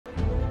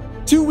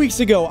2 weeks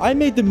ago, I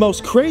made the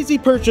most crazy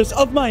purchase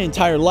of my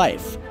entire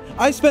life.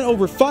 I spent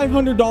over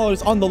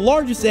 $500 on the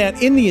largest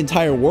ant in the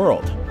entire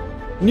world.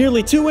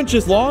 Nearly 2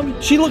 inches long,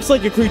 she looks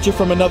like a creature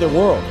from another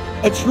world,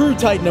 a true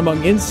titan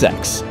among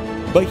insects.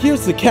 But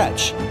here's the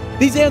catch.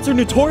 These ants are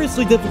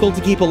notoriously difficult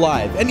to keep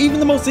alive, and even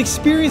the most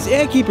experienced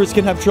ant keepers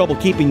can have trouble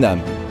keeping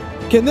them.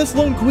 Can this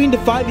lone queen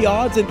defy the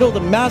odds and build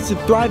a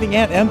massive thriving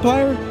ant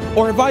empire?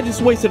 Or have I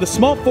just wasted a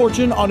small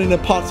fortune on an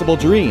impossible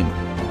dream?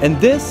 And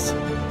this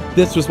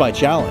was my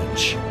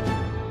challenge.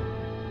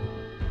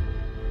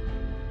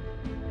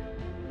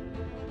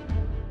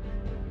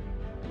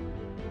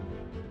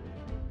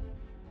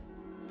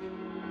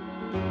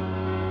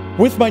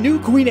 With my new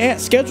queen ant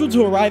scheduled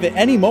to arrive at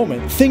any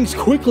moment, things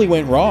quickly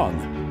went wrong.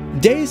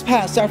 Days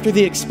passed after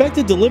the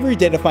expected delivery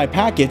date of my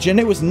package and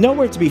it was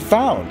nowhere to be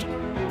found.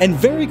 And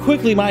very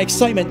quickly my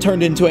excitement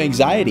turned into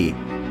anxiety.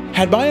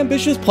 Had my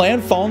ambitious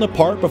plan fallen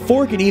apart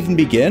before it could even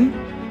begin?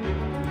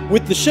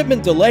 With the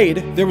shipment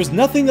delayed, there was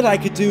nothing that I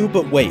could do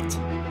but wait.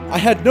 I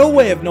had no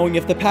way of knowing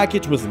if the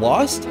package was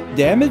lost,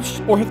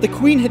 damaged, or if the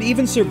queen had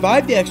even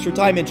survived the extra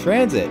time in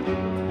transit.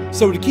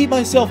 So to keep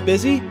myself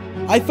busy,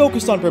 I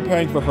focused on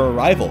preparing for her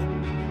arrival,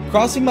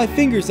 crossing my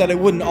fingers that it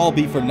wouldn't all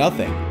be for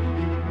nothing.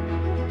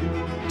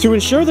 To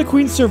ensure the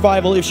queen's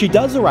survival if she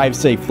does arrive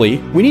safely,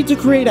 we need to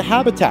create a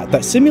habitat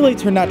that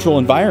simulates her natural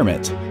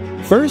environment.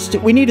 First,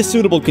 we need a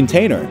suitable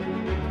container.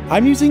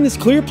 I'm using this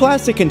clear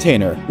plastic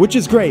container, which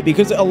is great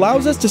because it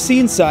allows us to see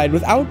inside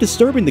without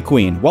disturbing the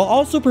queen, while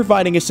also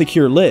providing a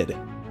secure lid.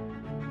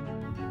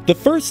 The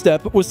first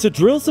step was to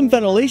drill some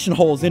ventilation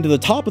holes into the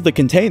top of the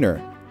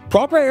container.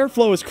 Proper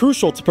airflow is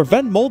crucial to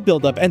prevent mold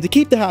buildup and to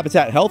keep the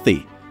habitat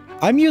healthy.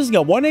 I'm using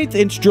a 1/8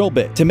 inch drill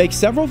bit to make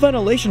several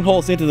ventilation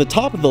holes into the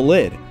top of the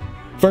lid.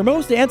 For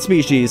most ant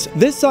species,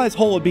 this size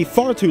hole would be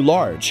far too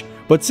large,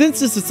 but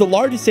since this is the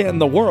largest ant in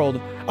the world,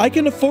 I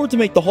can afford to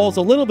make the holes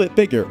a little bit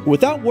bigger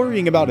without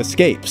worrying about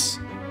escapes.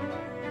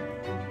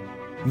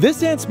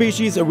 This ant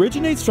species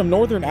originates from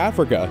northern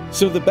Africa,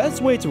 so the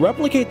best way to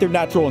replicate their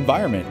natural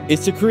environment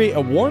is to create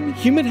a warm,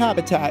 humid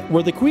habitat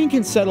where the queen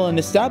can settle and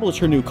establish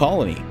her new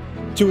colony.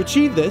 To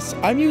achieve this,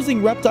 I'm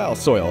using reptile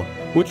soil,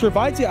 which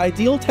provides the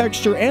ideal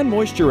texture and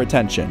moisture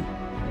retention.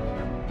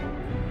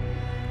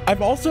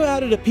 I've also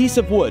added a piece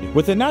of wood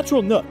with a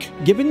natural nook,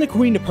 giving the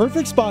queen a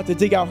perfect spot to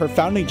dig out her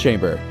founding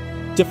chamber.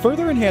 To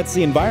further enhance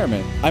the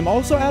environment, I'm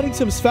also adding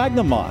some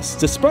sphagnum moss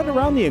to spread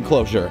around the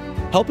enclosure,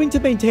 helping to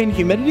maintain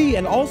humidity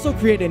and also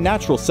create a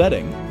natural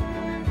setting.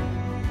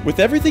 With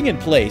everything in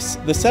place,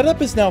 the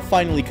setup is now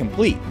finally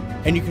complete,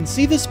 and you can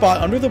see the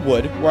spot under the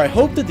wood where I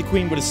hoped that the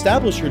queen would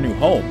establish her new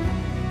home.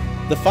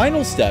 The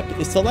final step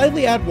is to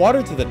lightly add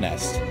water to the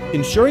nest,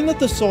 ensuring that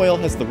the soil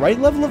has the right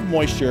level of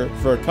moisture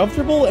for a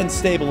comfortable and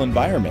stable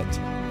environment.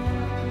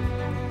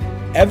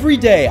 Every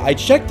day I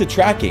checked the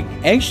tracking,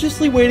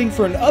 anxiously waiting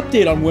for an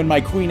update on when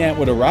my queen ant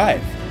would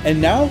arrive, and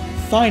now,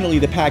 finally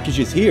the package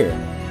is here.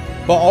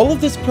 But all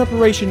of this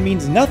preparation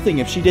means nothing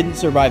if she didn't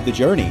survive the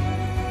journey.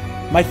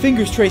 My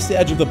fingers trace the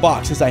edge of the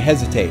box as I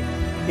hesitate.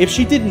 If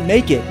she didn't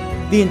make it,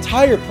 the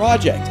entire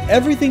project,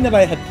 everything that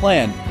I had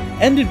planned,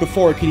 ended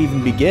before it could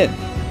even begin.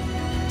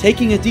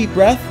 Taking a deep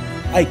breath,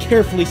 I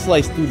carefully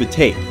slice through the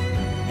tape.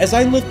 As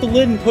I lift the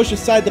lid and push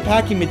aside the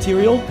packing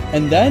material,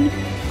 and then,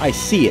 I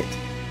see it.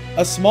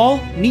 A small,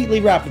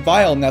 neatly wrapped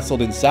vial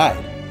nestled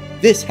inside.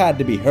 This had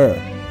to be her.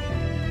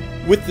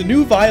 With the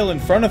new vial in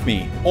front of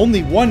me,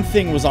 only one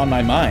thing was on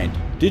my mind.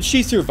 Did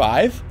she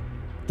survive?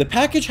 The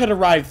package had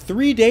arrived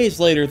 3 days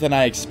later than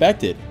I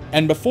expected,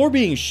 and before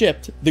being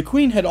shipped, the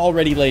queen had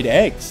already laid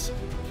eggs.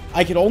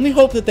 I could only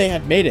hope that they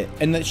had made it,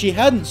 and that she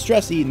hadn't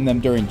stress-eaten them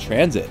during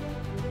transit.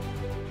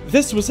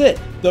 This was it,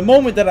 the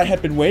moment that I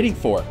had been waiting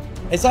for.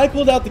 As I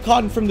pulled out the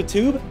cotton from the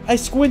tube, I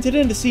squinted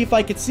in to see if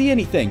I could see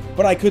anything,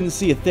 but I couldn't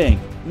see a thing,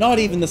 not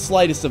even the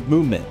slightest of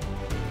movement.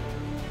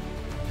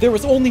 There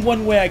was only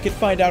one way I could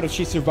find out if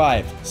she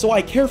survived, so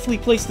I carefully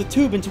placed the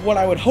tube into what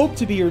I would hope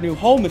to be her new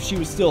home if she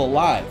was still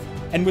alive,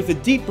 and with a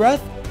deep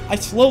breath, I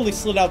slowly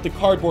slid out the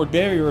cardboard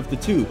barrier of the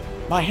tube,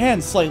 my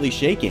hands slightly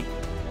shaking.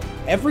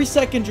 Every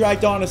second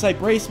dragged on as I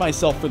braced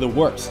myself for the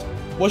worst.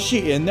 Was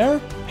she in there?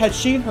 Had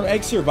she and her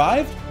egg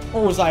survived?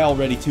 Or was I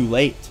already too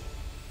late?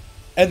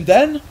 And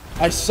then,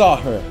 I saw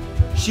her.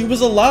 She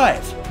was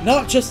alive.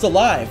 Not just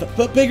alive,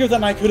 but bigger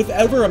than I could have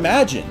ever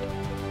imagined.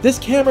 This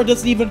camera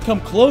doesn't even come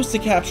close to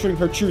capturing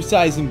her true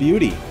size and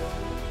beauty.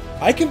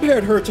 I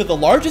compared her to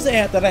the largest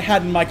ant that I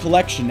had in my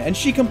collection, and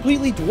she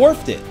completely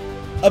dwarfed it.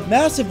 A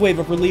massive wave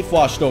of relief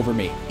washed over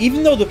me.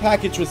 Even though the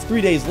package was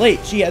 3 days late,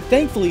 she had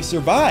thankfully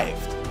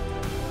survived.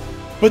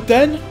 But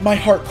then, my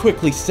heart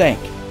quickly sank.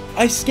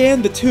 I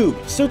scanned the tube,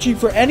 searching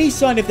for any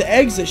sign of the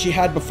eggs that she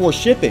had before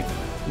shipping.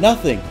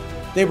 Nothing.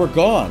 They were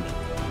gone.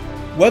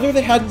 Whether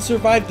they hadn't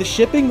survived the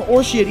shipping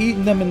or she had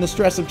eaten them in the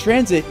stress of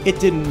transit, it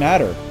didn't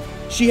matter.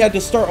 She had to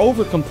start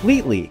over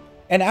completely,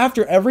 and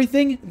after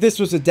everything, this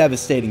was a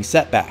devastating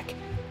setback.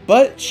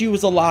 But she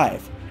was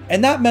alive,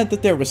 and that meant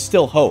that there was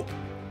still hope.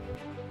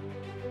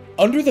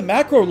 Under the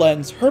macro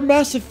lens, her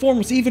massive form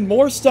was even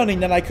more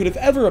stunning than I could have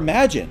ever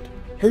imagined.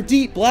 Her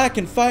deep black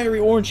and fiery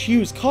orange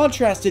hues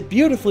contrasted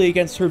beautifully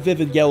against her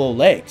vivid yellow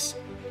legs.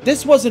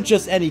 This wasn't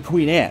just any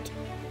queen ant.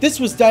 This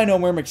was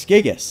Dinomyrmex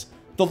gigas,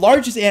 the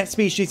largest ant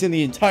species in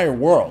the entire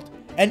world.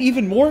 And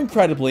even more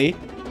incredibly,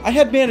 I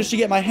had managed to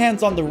get my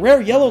hands on the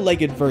rare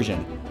yellow-legged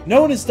version,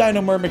 known as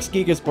Dinomyrmex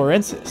gigas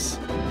borensis.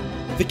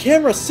 The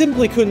camera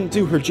simply couldn't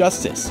do her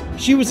justice.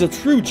 She was a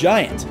true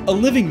giant, a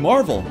living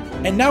marvel,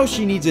 and now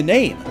she needs a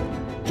name.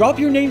 Drop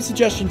your name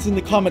suggestions in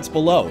the comments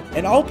below,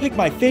 and I'll pick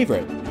my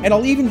favorite, and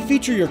I'll even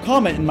feature your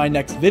comment in my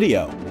next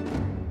video.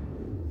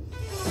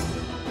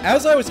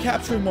 As I was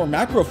capturing more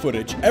macro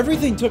footage,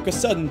 everything took a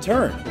sudden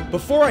turn.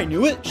 Before I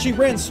knew it, she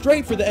ran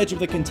straight for the edge of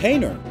the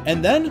container,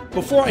 and then,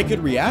 before I could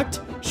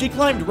react, she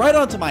climbed right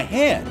onto my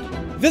hand.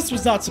 This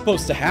was not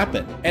supposed to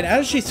happen, and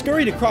as she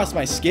scurried across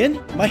my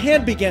skin, my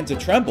hand began to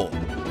tremble.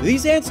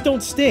 These ants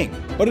don't sting,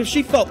 but if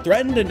she felt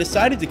threatened and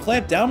decided to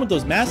clamp down with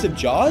those massive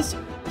jaws,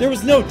 there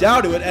was no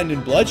doubt it would end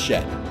in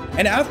bloodshed.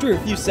 And after a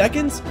few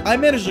seconds, I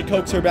managed to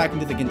coax her back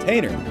into the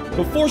container,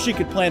 before she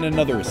could plan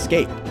another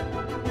escape.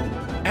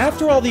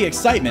 After all the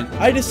excitement,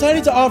 I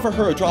decided to offer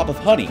her a drop of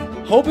honey,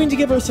 hoping to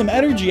give her some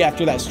energy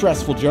after that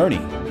stressful journey.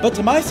 But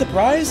to my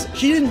surprise,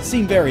 she didn't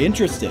seem very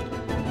interested.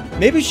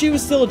 Maybe she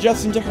was still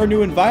adjusting to her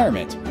new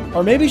environment,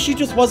 or maybe she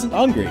just wasn't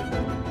hungry.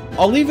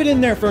 I'll leave it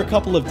in there for a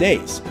couple of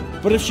days,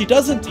 but if she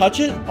doesn't touch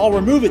it, I'll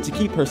remove it to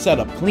keep her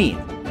setup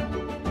clean.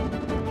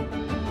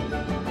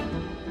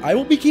 I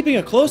will be keeping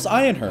a close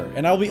eye on her,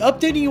 and I'll be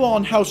updating you all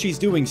on how she's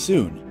doing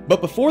soon. But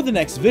before the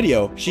next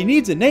video, she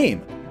needs a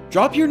name.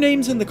 Drop your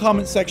names in the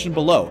comment section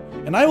below,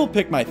 and I will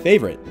pick my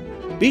favorite.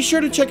 Be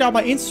sure to check out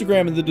my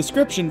Instagram in the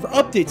description for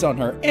updates on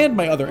her and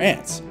my other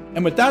ants.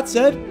 And with that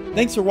said,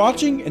 thanks for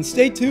watching and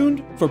stay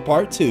tuned for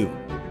part 2.